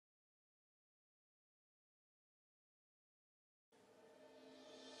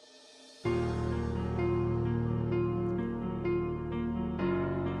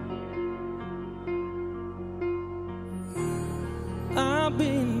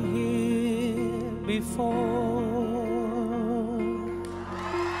before,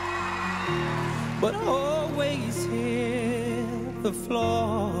 but always hit the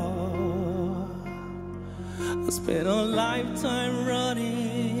floor. I spent a lifetime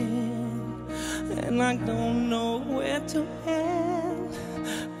running, and I don't know where to end.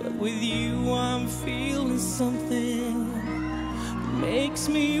 But with you I'm feeling something, makes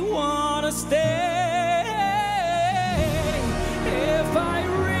me wanna stay. If I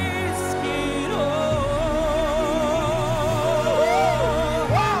risk it all,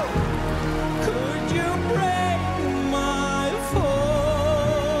 could you break my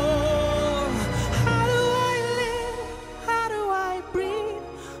fall? How do I live? How do I breathe?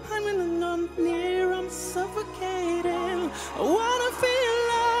 I'm in the numb near, I'm suffocating. I wanna feel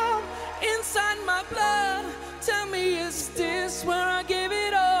love inside my blood. Tell me, is this where I give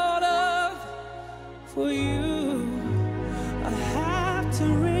it all up for you? I have to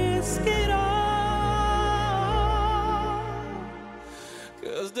risk it all,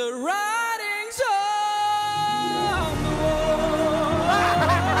 'cause the writing's on the wall.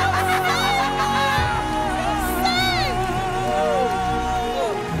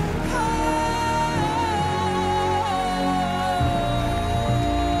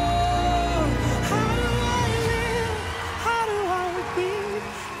 How do I live? How do I breathe?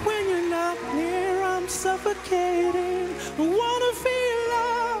 When you're not near, I'm suffocating. I wanna feel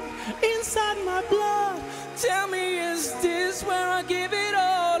love inside my blood. Tell me, is this where I give it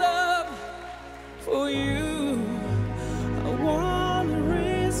all up for you? I wanna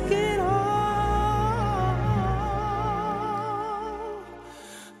risk it all,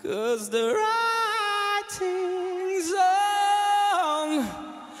 'cause the writing's on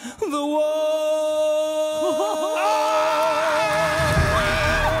the wall.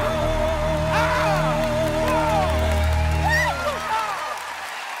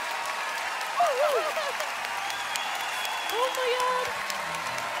 Oh my God!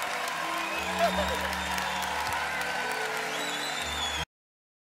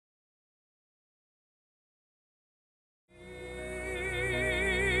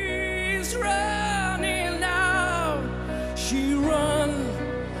 She's running now. She run,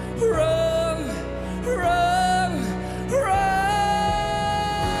 run, run,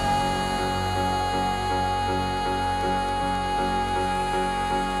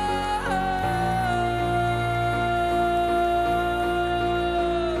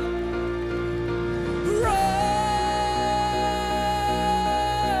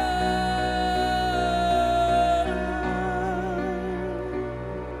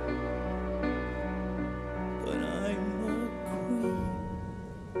 but I'm a queen.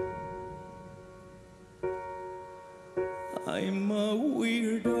 I'm a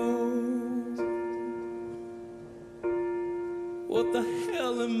weirdo. What the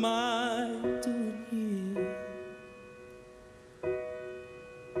hell am I doing here?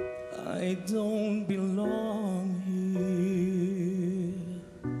 I don't belong here.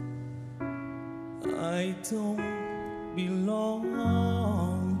 I don't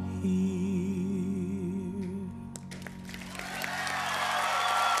belong here.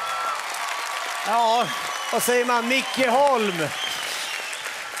 Ja, vad säger man? Micke Holm.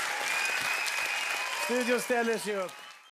 Studion ställer sig upp.